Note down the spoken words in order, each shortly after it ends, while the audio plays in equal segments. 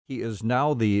He is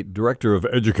now the Director of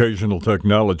Educational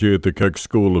Technology at the Keck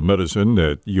School of Medicine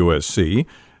at USC,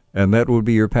 and that would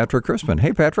be your Patrick Crispin.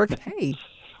 Hey, Patrick. Hey.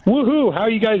 Woohoo! How are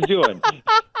you guys doing?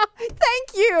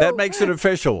 Thank you. That makes it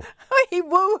official. He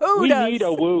woohooed We us. need a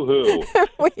woohoo.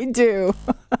 We do.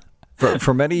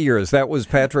 For many years, that was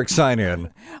Patrick's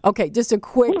sign-in. Okay, just a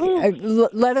quick,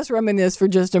 let us reminisce for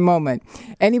just a moment.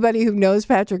 Anybody who knows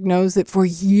Patrick knows that for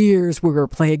years we were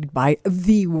plagued by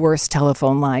the worst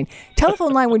telephone line.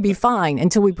 Telephone line would be fine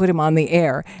until we put him on the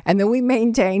air. And then we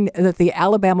maintained that the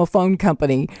Alabama phone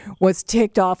company was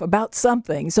ticked off about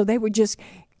something. So they would just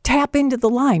tap into the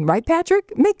line, right,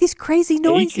 Patrick? Make these crazy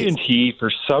noises. AT&T,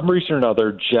 for some reason or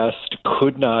another, just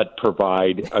could not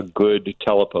provide a good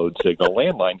telephone signal,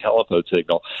 landline telephone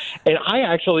signal. And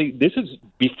this is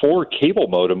before cable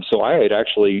modem, so I had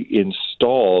actually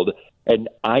installed an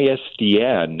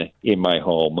ISDN in my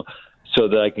home so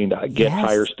that I can get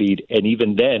higher speed. And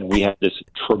even then, we had this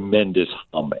tremendous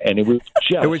hum, and it was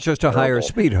just a higher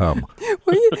speed hum.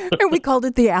 And we called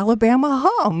it the Alabama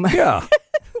hum. Yeah.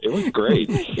 It was great.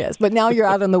 Yes, but now you're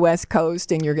out on the West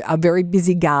Coast and you're a very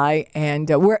busy guy, and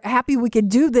we're happy we could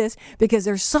do this because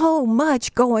there's so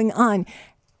much going on.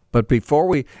 But before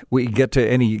we get to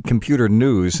any computer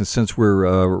news, and since we're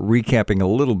recapping a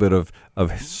little bit of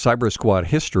Cyber Squad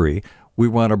history, we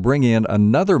want to bring in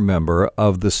another member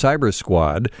of the Cyber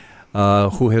Squad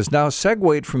who has now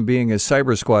segued from being a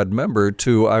Cyber Squad member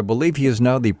to, I believe he is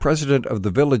now the president of the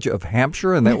Village of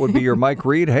Hampshire, and that would be your Mike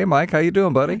Reed. Hey, Mike, how you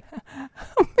doing, buddy?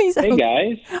 Hey,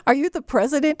 guys. Are you the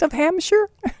president of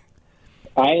Hampshire?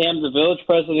 I am the village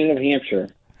president of Hampshire,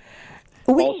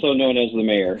 also known as the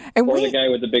mayor, the guy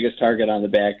with the biggest target on the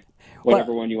back,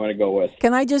 whatever one you want to go with.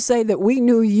 Can I just say that we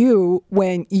knew you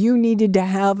when you needed to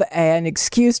have an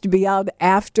excuse to be out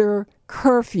after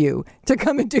curfew to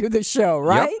come and do the show,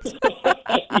 right?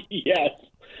 Yep.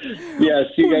 Yes,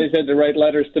 you guys had to write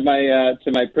letters to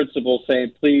my principal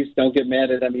saying, please don't get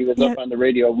mad at him. He was up on the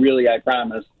radio. Really, I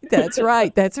promise. That's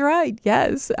right.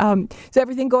 Yes. Is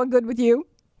everything going good with you?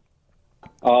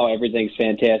 Oh, everything's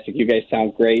fantastic. You guys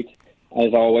sound great,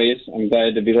 as always. I'm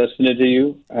glad to be listening to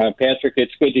you. Patrick,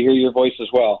 it's good to hear your voice as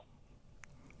well.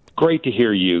 Great to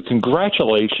hear you.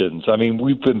 Congratulations. I mean,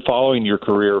 we've been following your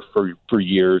career for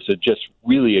years and just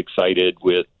really excited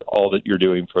with all that you're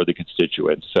doing for the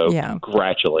constituents. So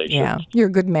Congratulations. Yeah, you're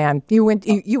a good man. You went.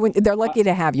 They're lucky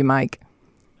to have you, Mike.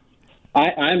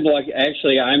 I'm lucky.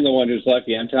 Actually, I'm the one who's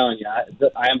lucky. I'm telling you,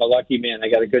 I am a lucky man. I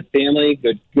got a good family,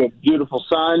 good beautiful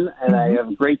son, and I have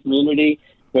a great community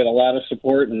with a lot of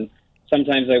support. And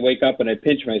sometimes I wake up and I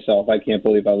pinch myself. I can't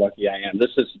believe how lucky I am.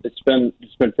 It's been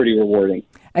pretty rewarding.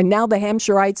 And now the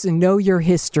Hampshireites know your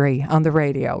history on the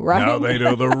radio, right? Now they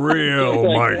know the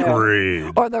real Mike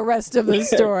Reed. Or the rest of the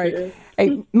story.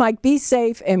 Hey, Mike, be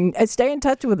safe and stay in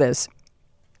touch with us.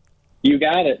 You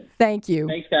got it. Thank you.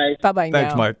 Thanks, guys. Bye-bye now.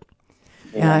 Thanks, Mike.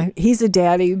 He's a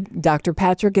daddy. Dr.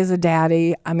 Patrick is a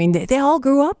daddy. I mean, they all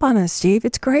grew up on us, Steve.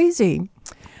 It's crazy.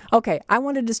 Okay, I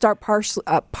wanted to start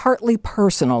partly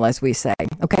personal, as we say.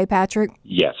 Okay, Patrick?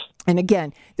 Yes. And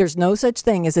again, there's no such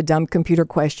thing as a dumb computer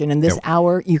question. In this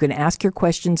hour, you can ask your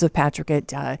questions of Patrick at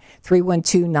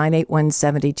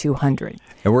 312-981-7200.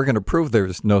 And we're going to prove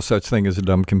there's no such thing as a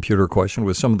dumb computer question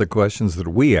with some of the questions that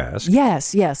we ask.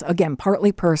 Yes. Again,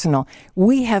 partly personal.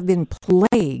 We have been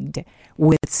plagued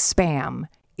with spam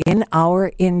in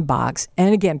our inbox.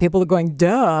 And again, people are going,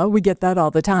 duh, we get that all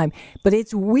the time. But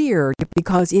it's weird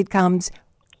because it comes,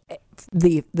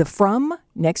 the from,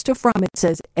 next to from, it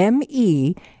says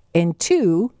M-E and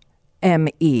to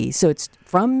M-E. So it's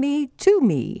from me to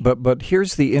me. But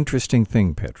here's the interesting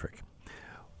thing, Patrick.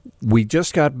 We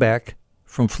just got back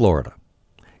from Florida.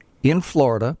 In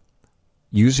Florida,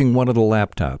 using one of the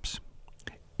laptops,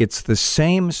 it's the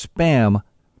same spam,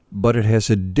 but it has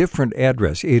a different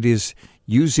address. It is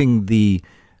using the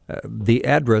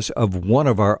address of one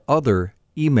of our other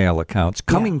email accounts,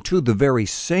 coming to the very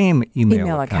same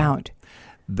email account.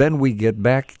 Then we get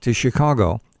back to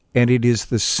Chicago, and it is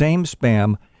the same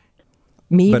spam,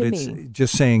 but it's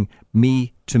just saying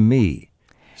me to me.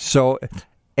 So,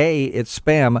 A, it's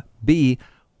spam. B,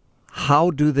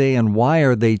 how do they and why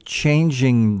are they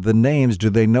changing the names? Do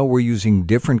they know we're using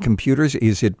different computers?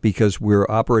 Is it because we're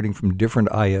operating from different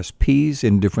ISPs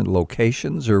in different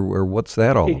locations, or what's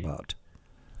that all about?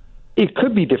 It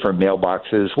could be different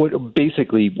mailboxes. What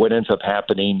ends up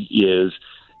happening is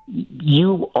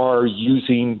you are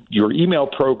using your email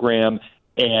program,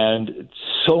 and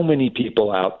so many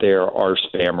people out there are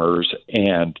spammers,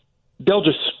 and they'll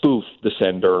just spoof the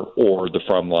sender or the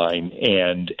from line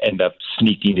and end up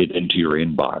sneaking it into your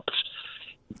inbox.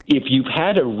 If you've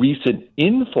had a recent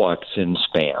influx in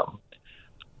spam,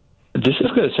 this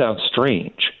is going to sound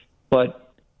strange,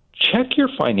 but check your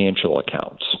financial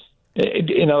accounts.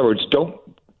 In other words, don't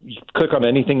click on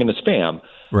anything in the spam,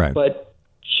 Right. but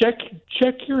check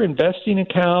your investing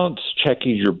accounts, check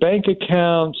your bank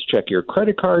accounts, check your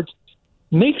credit cards.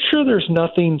 Make sure there's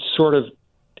nothing sort of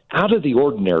out of the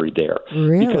ordinary there.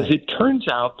 Really? Because it turns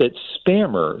out that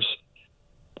spammers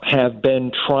have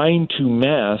been trying to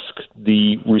mask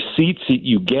the receipts that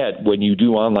you get when you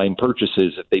do online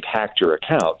purchases if they've hacked your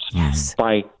accounts Yes.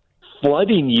 by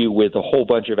flooding you with a whole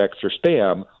bunch of extra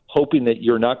spam, hoping that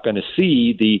you're not going to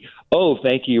see the, oh,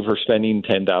 thank you for spending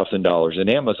 $10,000 in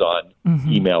Amazon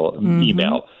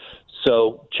email.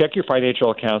 So check your financial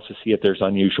accounts to see if there's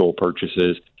unusual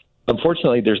purchases.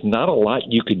 Unfortunately, there's not a lot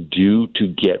you can do to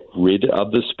get rid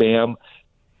of the spam.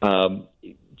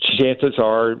 Chances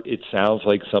are it sounds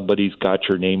like somebody's got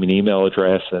your name and email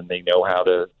address and they know how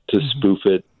to spoof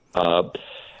it.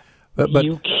 But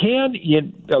you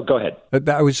can. Go ahead.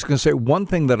 I was just going to say one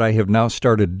thing that I have now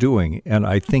started doing, and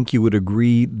I think you would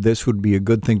agree this would be a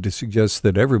good thing to suggest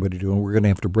that everybody do, and we're going to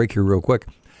have to break here real quick.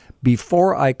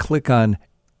 Before I click on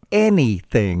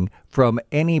anything from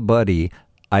anybody,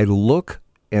 I look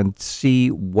and see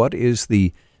what is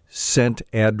the sent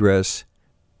address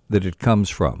that it comes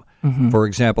from. For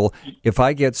example, if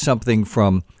I get something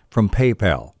from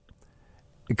PayPal,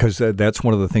 because that's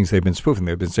one of the things they've been spoofing.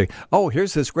 They've been saying, oh,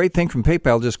 here's this great thing from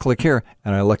PayPal, just click here.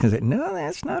 And I look and say, no,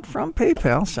 that's not from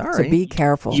PayPal, sorry. So be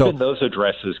careful. Even those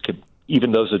addresses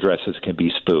can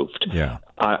be spoofed. Yeah.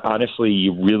 Honestly,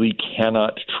 you really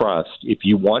cannot trust. If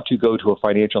you want to go to a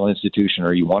financial institution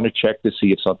or you want to check to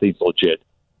see if something's legit,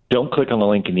 don't click on the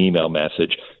link in the email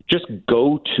message. Just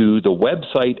go to the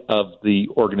website of the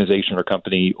organization or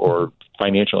company or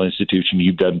financial institution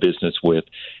you've done business with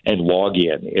and log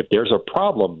in. If there's a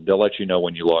problem, they'll let you know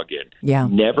when you log in. Yeah.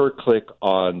 Never click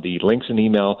on the links in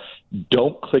email.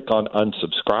 Don't click on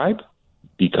unsubscribe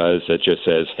because it just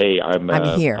says, hey, I'm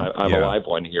here. I'm a live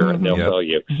one here, and they'll tell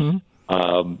you.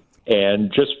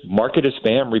 And just mark it as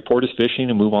spam, report as phishing,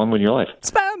 and move on with your life.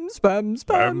 Spam.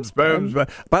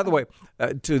 By the way,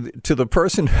 to the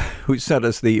person who sent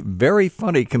us the very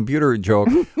funny computer joke,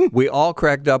 we all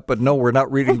cracked up, but no, we're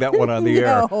not reading that one on the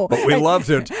air. But we loved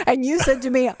it. And you said to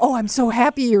me, oh, I'm so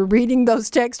happy you're reading those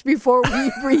texts before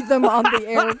we read them on the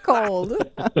air cold.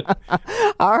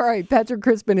 All right, Patrick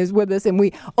Crispin is with us, and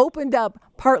we opened up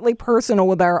partly personal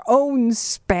with our own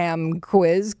spam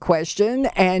quiz question,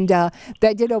 and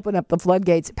that did open up the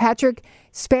floodgates. Patrick,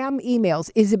 spam emails,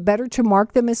 is it better to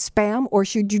mark them as spam, or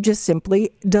should you just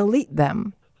simply delete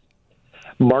them?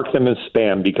 Mark them as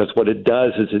spam because what it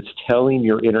does is it's telling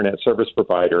your internet service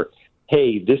provider,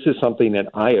 hey, this is something that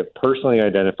I have personally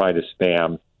identified as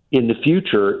spam. In the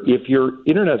future, if your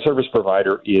internet service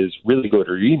provider is really good,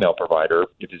 or your email provider,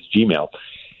 if it's Gmail,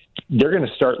 they're going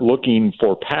to start looking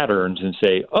for patterns and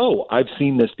say, oh, I've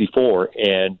seen this before,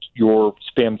 and your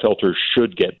spam filter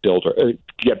should get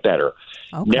better.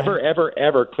 Okay. Never, ever,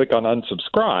 ever click on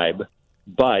unsubscribe,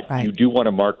 but you do want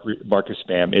to mark as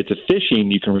spam. It's a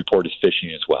phishing. You can report as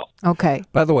phishing as well. Okay.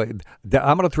 By the way,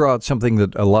 I'm going to throw out something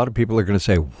that a lot of people are going to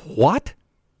say, what?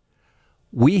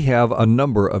 We have a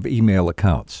number of email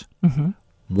accounts.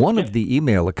 One of the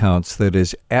email accounts that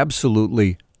is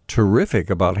absolutely terrific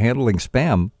about handling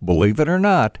spam, believe it or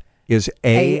not, is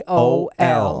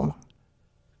AOL.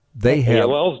 They have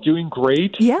AOL's doing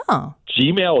great. Yeah.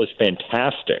 Gmail is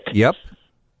fantastic. Yep.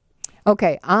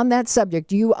 Okay, on that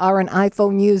subject, you are an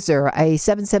iPhone user. A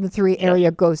 773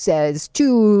 area code says,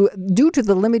 due to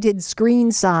the limited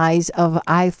screen size of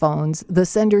iPhones, the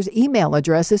sender's email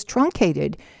address is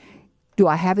truncated. Do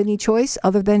I have any choice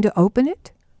other than to open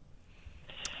it?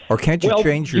 Or can't you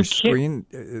change your screen,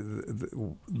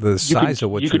 the size of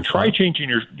what you could try changing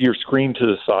your screen to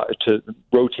the size, to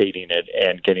rotating it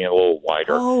and getting it a little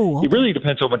wider. Oh, okay. It really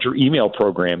depends on what your email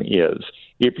program is.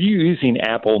 If you're using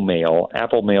Apple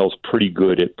Mail's pretty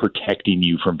good at protecting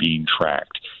you from being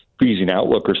tracked. If you're using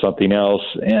Outlook or something else,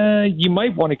 you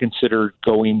might want to consider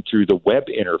going through the web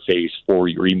interface for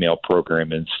your email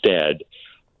program instead,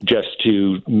 just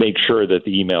to make sure that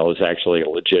the email is actually a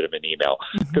legitimate email.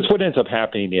 Because what ends up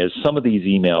happening is some of these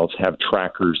emails have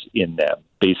trackers in them,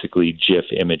 basically GIF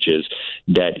images,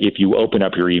 that if you open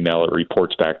up your email, it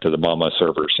reports back to the Mama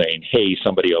server saying, hey,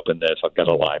 somebody opened this, I've got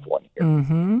a live one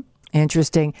here.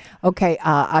 Interesting. Okay,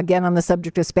 again, on the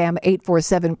subject of spam,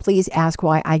 847, please ask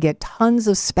why I get tons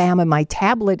of spam in my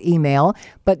tablet email,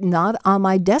 but not on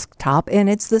my desktop, and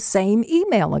it's the same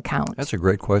email account. That's a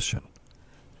great question.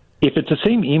 If it's the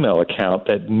same email account,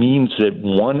 that means that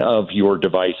one of your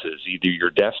devices, either your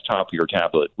desktop or your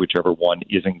tablet, whichever one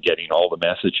isn't getting all the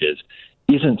messages,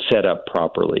 isn't set up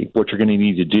properly, what you're going to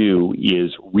need to do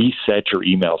is reset your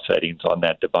email settings on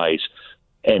that device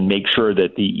and make sure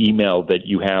that the email that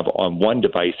you have on one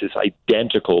device is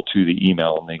identical to the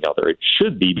email on the other. It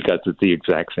should be, because it's the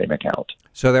exact same account.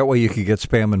 So that way you could get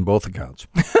spam in both accounts.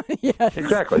 Yes.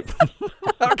 Exactly.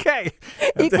 Okay.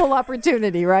 Equal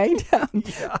opportunity, right?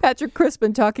 Patrick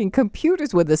Crispin talking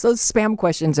computers with us. Those spam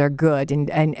questions are good, and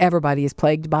everybody is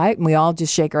plagued by it, and we all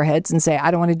just shake our heads and say,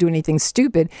 I don't want to do anything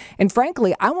stupid. And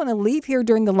frankly, I want to leave here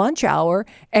during the lunch hour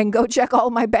and go check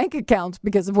all my bank accounts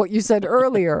because of what you said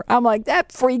earlier. I'm like,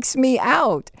 that freaks me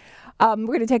out. We're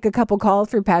going to take a couple calls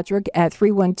for Patrick at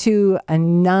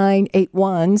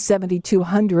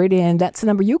 312-981-7200, and that's the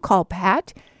number you call,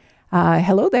 Pat.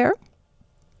 Hello there.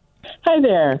 Hi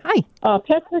there. Hi.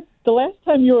 Patrick, the last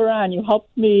time you were on, you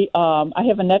helped me. I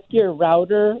have a Netgear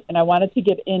router, and I wanted to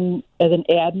get in as an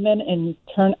admin and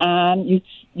turn on. You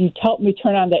helped me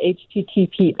turn on the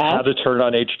HTTPS. How to turn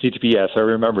on HTTPS. I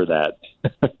remember that.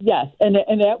 Yes, and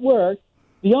that worked.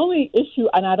 The only issue,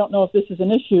 and I don't know if this is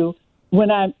an issue, when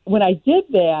I did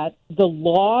that, the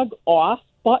log off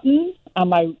button on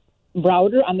my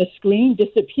router on the screen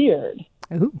disappeared.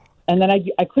 Ooh. And then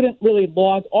I couldn't really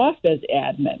log off as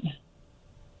admin.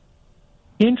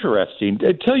 Interesting.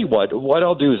 I tell you what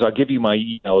I'll do is I'll give you my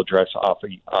email address off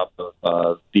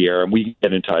of the air, and we can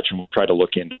get in touch and we'll try to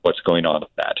look into what's going on with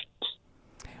that.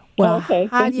 Well, okay.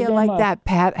 How do you like that,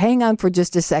 Pat? Hang on for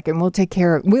just a second. We'll take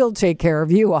care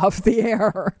of you off the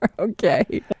air.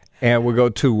 Okay. And we'll go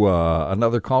to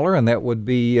another caller, and that would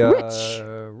be Rich.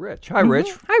 Rich. Hi, Rich.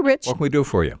 Hi, Rich. What can we do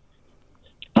for you?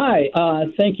 Hi,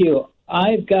 thank you.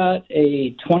 I've got a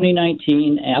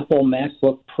 2019 Apple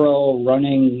MacBook Pro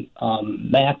running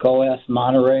Mac OS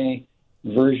Monterey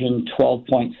version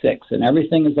 12.6, and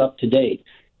everything is up to date.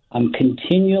 I'm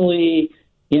continually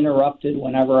interrupted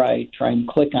whenever I try and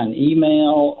click on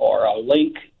email or a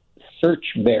link. Search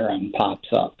Baron pops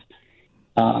up.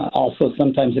 Also,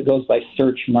 sometimes it goes by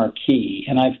search marquee,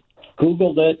 and I've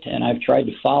Googled it, and I've tried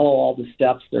to follow all the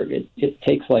steps. It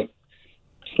takes like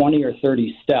 20 or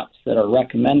 30 steps that are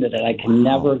recommended, and I can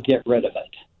never get rid of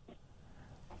it.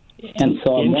 And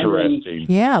so I'm Interesting.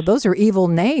 Yeah, those are evil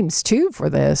names, too, for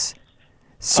this.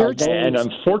 Search. And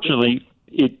unfortunately,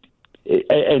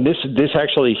 this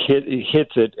actually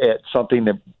hits it at something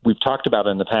that we've talked about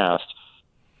in the past.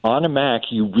 On a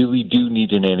Mac, you really do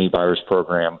need an antivirus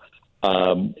program.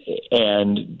 And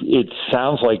it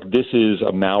sounds like this is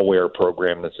a malware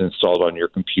program that's installed on your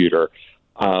computer.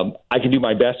 I can do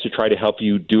my best to try to help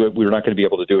you do it. We're not going to be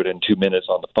able to do it in 2 minutes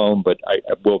on the phone, but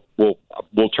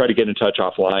we'll try to get in touch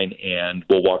offline, and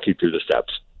we'll walk you through the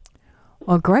steps.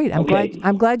 Well, great. I'm Okay.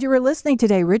 glad you were listening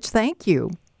today, Rich. Thank you.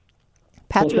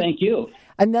 Patrick, Well, thank you.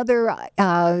 another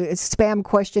spam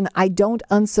question. I don't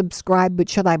unsubscribe, but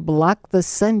should I block the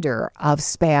sender of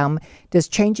spam? Does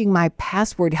changing my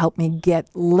password help me get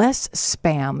less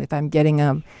spam if I'm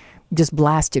getting just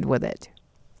blasted with it?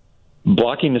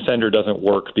 Blocking the sender doesn't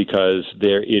work because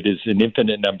it is an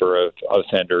infinite number of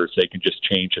senders. They can just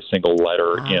change a single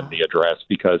letter in the address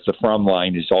because the from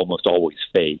line is almost always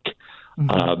fake.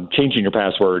 Mm-hmm. Changing your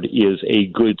password is a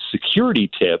good security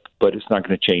tip, but it's not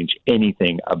going to change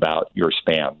anything about your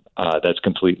spam. That's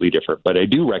completely different. But I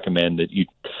do recommend that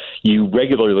you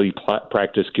regularly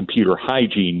practice computer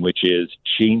hygiene, which is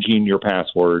changing your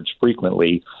passwords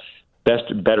frequently.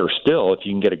 Better still, if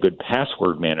you can get a good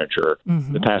password manager,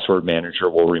 the password manager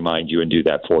will remind you and do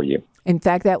that for you. In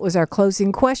fact, that was our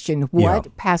closing question.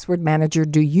 What password manager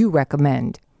do you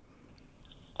recommend?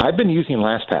 I've been using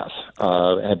LastPass.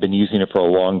 I've been using it for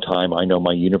a long time. I know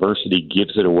my university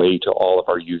gives it away to all of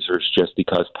our users just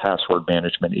because password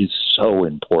management is so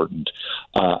important.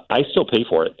 I still pay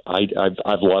for it.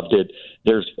 I've loved it.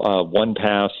 There's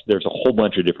OnePass. There's a whole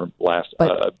bunch of different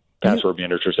password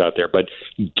managers out there, but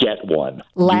get one.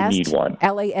 You need one.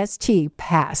 LAST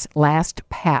pass.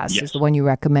 LastPass is the one you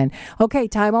recommend. Okay,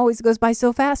 time always goes by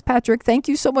so fast, Patrick. Thank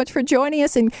you so much for joining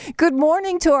us, and good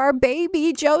morning to our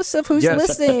baby Joseph, who's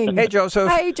listening. Hey, Joseph.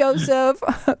 Hi, Joseph.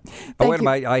 Wait a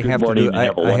minute. I have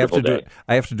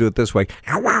to do it this way.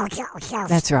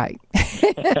 That's right.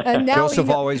 And now Joseph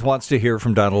always wants to hear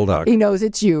from Donald Duck. He knows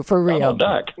it's you for real. Donald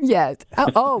Duck. Yes.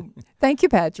 Oh, thank you,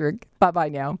 Patrick. Bye-bye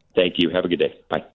now. Thank you. Have a good day. Bye.